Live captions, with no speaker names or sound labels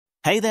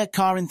Hey there,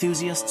 car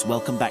enthusiasts.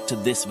 Welcome back to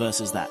This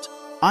versus That.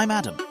 I'm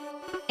Adam.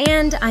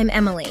 And I'm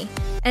Emily.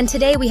 And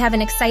today we have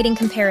an exciting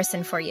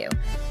comparison for you.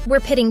 We're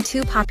pitting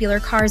two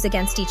popular cars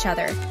against each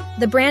other,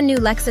 the brand new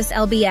Lexus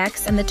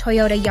LBX and the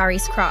Toyota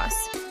Yaris Cross.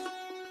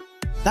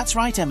 That's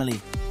right,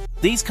 Emily.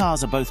 These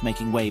cars are both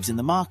making waves in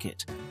the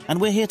market, and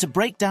we're here to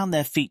break down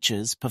their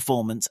features,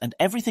 performance, and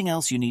everything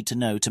else you need to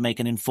know to make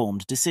an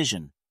informed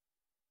decision.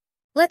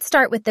 Let's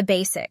start with the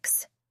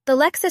basics. The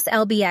Lexus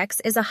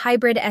LBX is a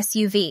hybrid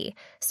SUV,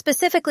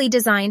 specifically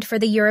designed for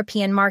the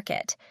European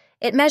market.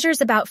 It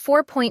measures about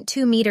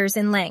 4.2 meters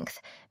in length,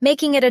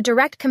 making it a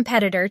direct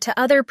competitor to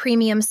other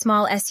premium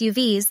small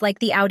SUVs like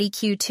the Audi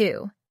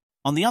Q2.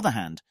 On the other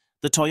hand,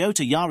 the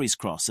Toyota Yaris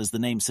Cross, as the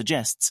name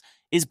suggests,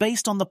 is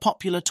based on the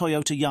popular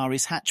Toyota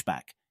Yaris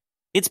hatchback.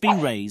 It's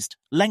been raised,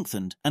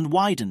 lengthened, and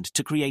widened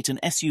to create an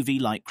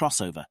SUV-like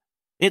crossover.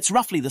 It's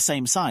roughly the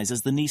same size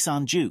as the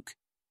Nissan Juke.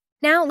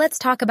 Now let's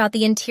talk about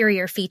the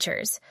interior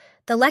features.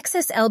 The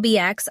Lexus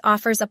LBX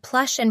offers a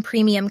plush and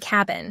premium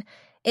cabin.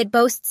 It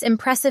boasts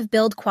impressive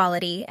build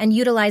quality and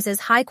utilizes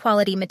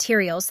high-quality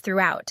materials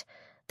throughout.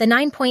 The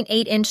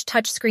 9.8-inch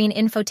touchscreen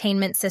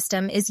infotainment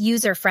system is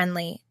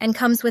user-friendly and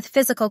comes with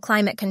physical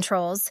climate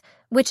controls,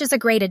 which is a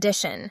great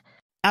addition.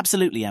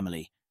 Absolutely,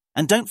 Emily.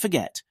 And don't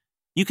forget,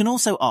 you can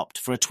also opt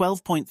for a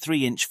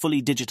 12.3-inch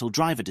fully digital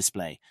driver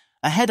display,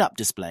 a head-up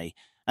display,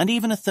 and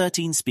even a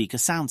 13-speaker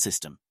sound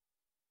system.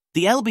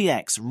 The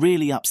LBX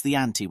really ups the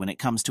ante when it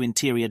comes to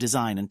interior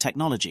design and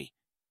technology.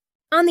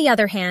 On the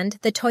other hand,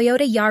 the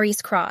Toyota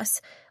Yaris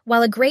Cross,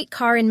 while a great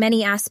car in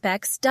many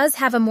aspects, does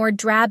have a more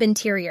drab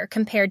interior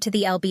compared to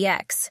the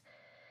LBX.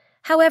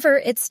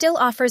 However, it still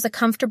offers a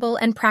comfortable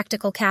and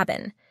practical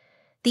cabin.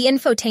 The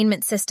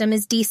infotainment system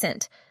is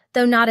decent,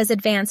 though not as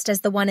advanced as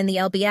the one in the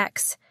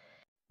LBX.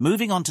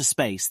 Moving on to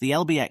space, the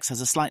LBX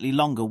has a slightly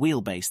longer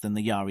wheelbase than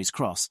the Yaris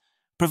Cross,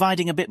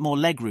 providing a bit more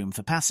legroom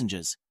for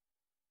passengers.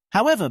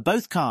 However,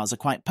 both cars are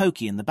quite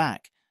pokey in the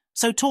back,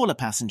 so taller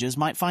passengers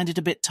might find it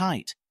a bit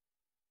tight.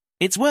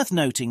 It's worth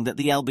noting that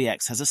the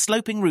LBX has a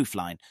sloping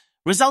roofline,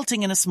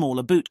 resulting in a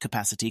smaller boot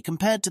capacity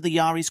compared to the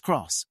Yaris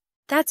Cross.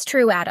 That's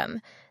true,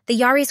 Adam. The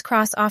Yaris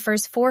Cross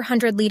offers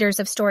 400 liters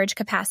of storage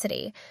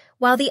capacity,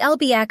 while the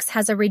LBX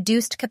has a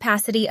reduced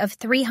capacity of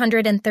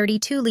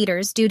 332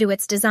 liters due to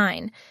its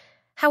design.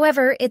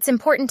 However, it's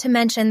important to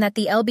mention that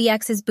the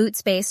LBX's boot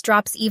space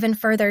drops even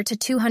further to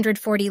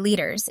 240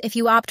 liters if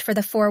you opt for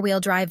the four-wheel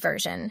drive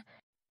version.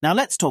 Now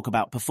let's talk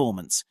about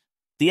performance.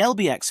 The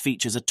LBX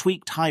features a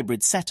tweaked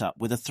hybrid setup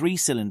with a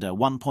 3-cylinder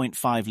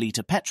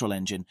 1.5-litre petrol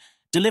engine,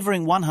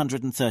 delivering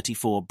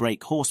 134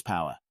 brake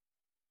horsepower.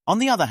 On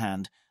the other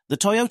hand, the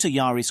Toyota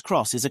Yaris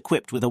Cross is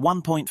equipped with a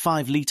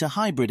 1.5-litre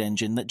hybrid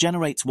engine that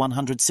generates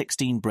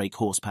 116 brake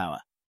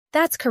horsepower.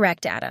 That's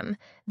correct, Adam.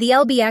 The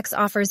LBX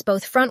offers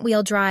both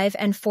front-wheel drive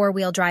and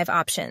four-wheel drive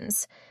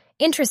options.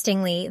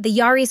 Interestingly, the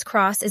Yaris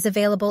Cross is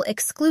available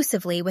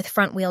exclusively with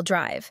front-wheel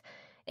drive.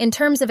 In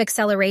terms of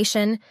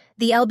acceleration,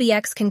 the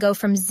LBX can go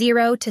from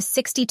 0 to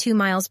 62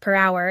 miles per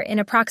hour in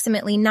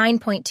approximately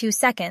 9.2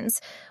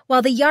 seconds,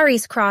 while the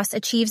Yaris Cross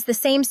achieves the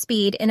same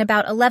speed in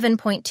about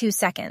 11.2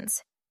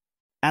 seconds.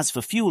 As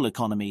for fuel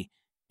economy,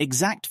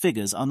 exact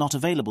figures are not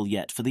available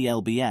yet for the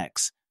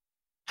LBX.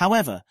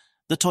 However,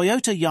 the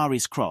Toyota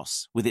Yaris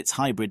Cross, with its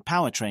hybrid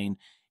powertrain,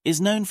 is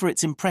known for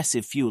its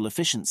impressive fuel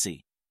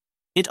efficiency.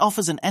 It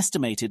offers an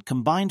estimated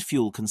combined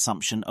fuel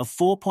consumption of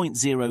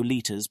 4.0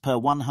 litres per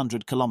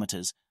 100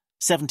 kilometres,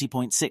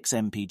 70.6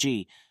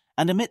 mpg,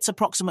 and emits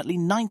approximately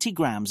 90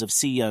 grams of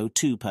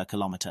CO2 per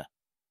kilometre.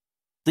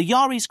 The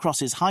Yaris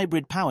Cross's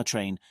hybrid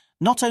powertrain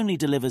not only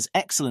delivers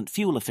excellent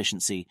fuel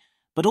efficiency,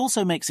 but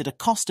also makes it a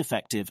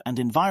cost-effective and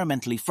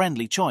environmentally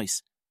friendly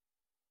choice.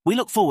 We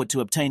look forward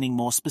to obtaining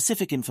more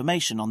specific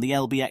information on the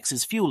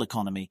LBX's fuel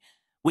economy,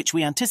 which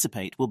we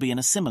anticipate will be in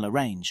a similar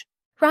range.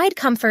 Ride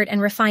comfort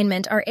and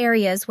refinement are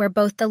areas where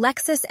both the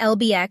Lexus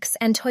LBX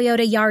and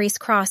Toyota Yaris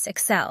Cross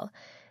excel.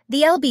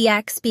 The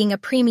LBX, being a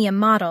premium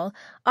model,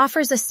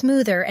 offers a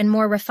smoother and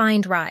more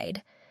refined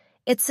ride.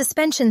 Its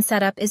suspension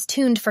setup is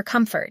tuned for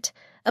comfort,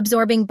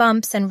 absorbing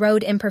bumps and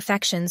road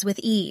imperfections with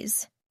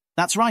ease.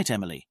 That's right,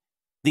 Emily.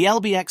 The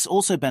LBX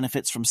also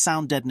benefits from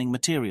sound-deadening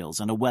materials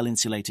and a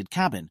well-insulated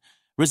cabin,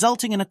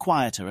 resulting in a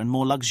quieter and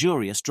more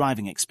luxurious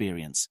driving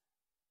experience.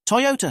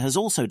 Toyota has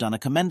also done a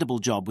commendable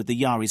job with the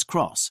Yaris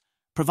Cross,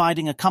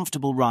 providing a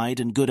comfortable ride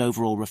and good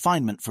overall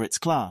refinement for its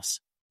class.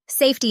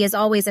 Safety is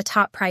always a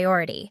top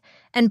priority,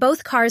 and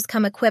both cars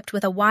come equipped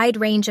with a wide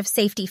range of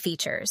safety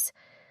features.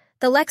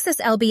 The Lexus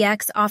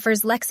LBX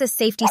offers Lexus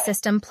Safety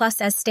System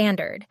Plus as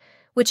standard,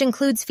 which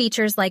includes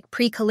features like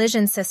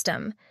pre-collision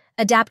system,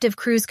 adaptive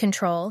cruise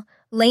control,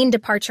 lane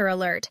departure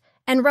alert,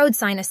 and road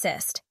sign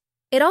assist.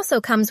 It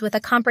also comes with a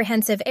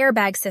comprehensive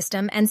airbag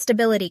system and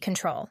stability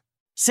control.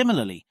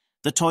 Similarly,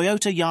 the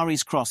Toyota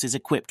Yaris Cross is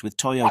equipped with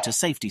Toyota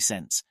Safety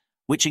Sense,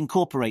 which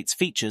incorporates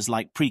features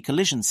like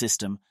pre-collision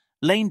system,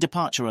 lane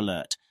departure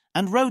alert,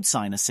 and road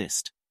sign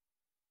assist.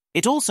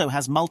 It also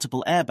has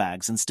multiple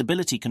airbags and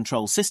stability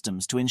control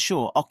systems to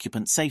ensure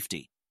occupant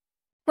safety.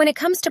 When it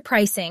comes to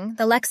pricing,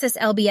 the Lexus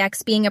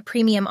LBX, being a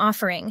premium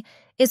offering,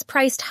 is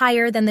priced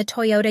higher than the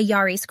Toyota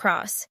Yaris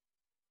Cross.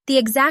 The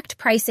exact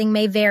pricing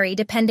may vary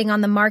depending on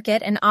the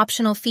market and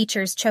optional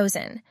features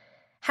chosen.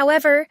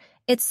 However,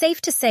 it's safe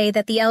to say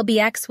that the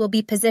LBX will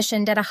be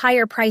positioned at a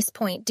higher price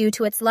point due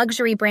to its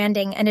luxury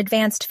branding and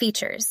advanced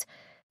features.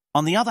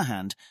 On the other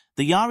hand,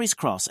 the Yaris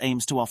Cross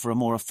aims to offer a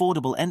more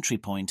affordable entry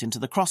point into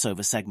the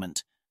crossover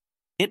segment.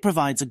 It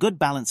provides a good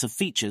balance of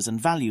features and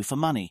value for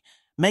money,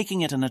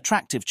 making it an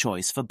attractive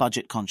choice for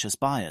budget-conscious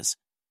buyers.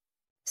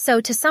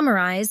 So to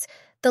summarize,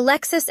 the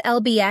Lexus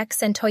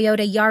LBX and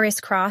Toyota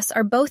Yaris Cross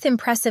are both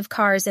impressive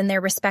cars in their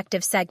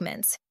respective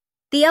segments.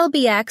 The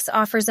LBX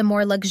offers a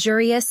more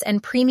luxurious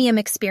and premium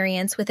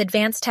experience with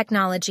advanced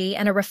technology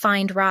and a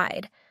refined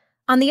ride.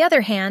 On the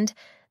other hand,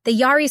 the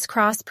Yaris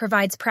Cross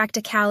provides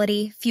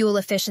practicality, fuel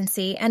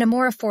efficiency, and a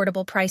more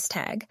affordable price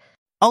tag.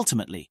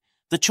 Ultimately,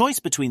 the choice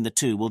between the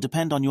two will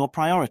depend on your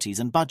priorities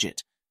and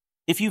budget.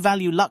 If you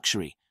value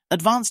luxury,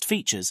 advanced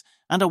features,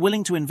 and are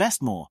willing to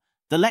invest more,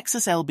 the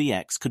Lexus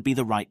LBX could be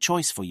the right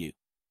choice for you.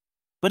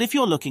 But if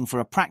you're looking for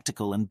a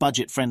practical and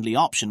budget-friendly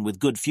option with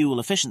good fuel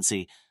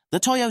efficiency, the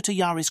Toyota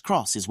Yaris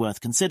Cross is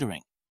worth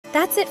considering.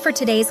 That's it for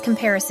today's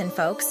comparison,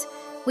 folks.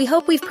 We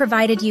hope we've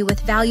provided you with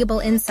valuable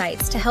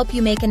insights to help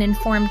you make an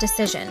informed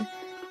decision.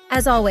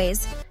 As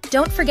always,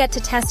 don't forget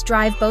to test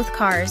drive both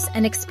cars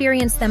and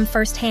experience them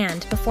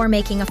firsthand before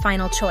making a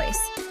final choice.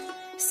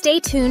 Stay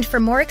tuned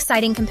for more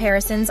exciting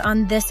comparisons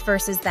on This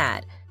versus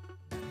That.